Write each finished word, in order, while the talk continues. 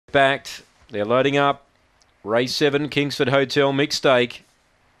backed. They're loading up. Race 7, Kingsford Hotel, mixed stake.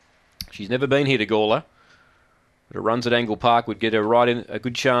 She's never been here to Gawler, but it runs at Angle Park would get her right in a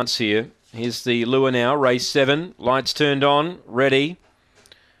good chance here. Here's the lure now, race 7. Lights turned on, ready.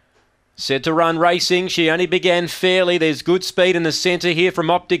 Set to run racing. She only began fairly. There's good speed in the centre here from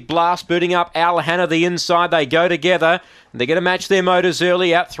Optic Blast. Booting up Al Hannah the inside. They go together. They're going to match their motors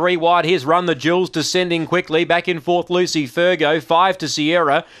early. Out 3 wide. Here's Run the Jewels descending quickly. Back in 4th, Lucy Fergo. 5 to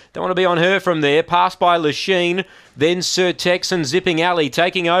Sierra. Don't want to be on her from there. Passed by Lachine. Then Sir Texan zipping alley.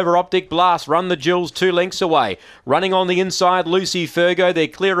 Taking over Optic Blast. Run the Jewels 2 lengths away. Running on the inside, Lucy Fergo. They're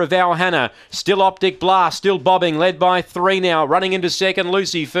clear of Al Hannah. Still Optic Blast. Still bobbing. Led by 3 now. Running into 2nd,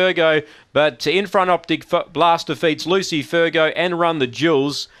 Lucy Fergo. But in front, Optic Blast defeats Lucy Fergo and Run the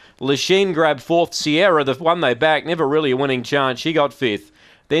Jewels. Lachine grabbed 4th. Sierra, the one they backed, never really a winning chance. She got 5th.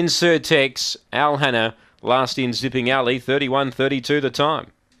 Then Sir Tex, Al Hannah, last in zipping alley, 31.32 the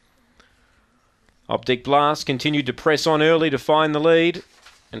time. Optic Blast continued to press on early to find the lead,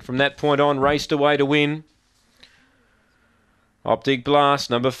 and from that point on raced away to win. Optic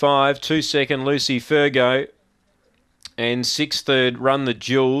Blast, number 5, 2nd, Lucy Fergo. And 6th, 3rd, Run the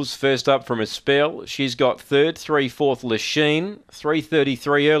Jewels, first up from a spell. She's got 3rd, 3 4th, Lachine,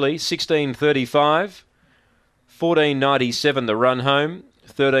 3.33 early, 16.35, 14.97 the run home,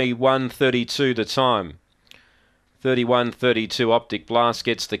 31.32 the time. 31.32, Optic Blast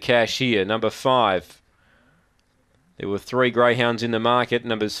gets the cash here. Number 5. There were 3 greyhounds in the market,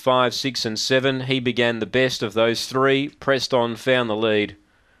 numbers 5, 6 and 7. He began the best of those 3, pressed on, found the lead,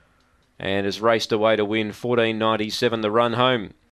 and has raced away to win. 14.97 the run home.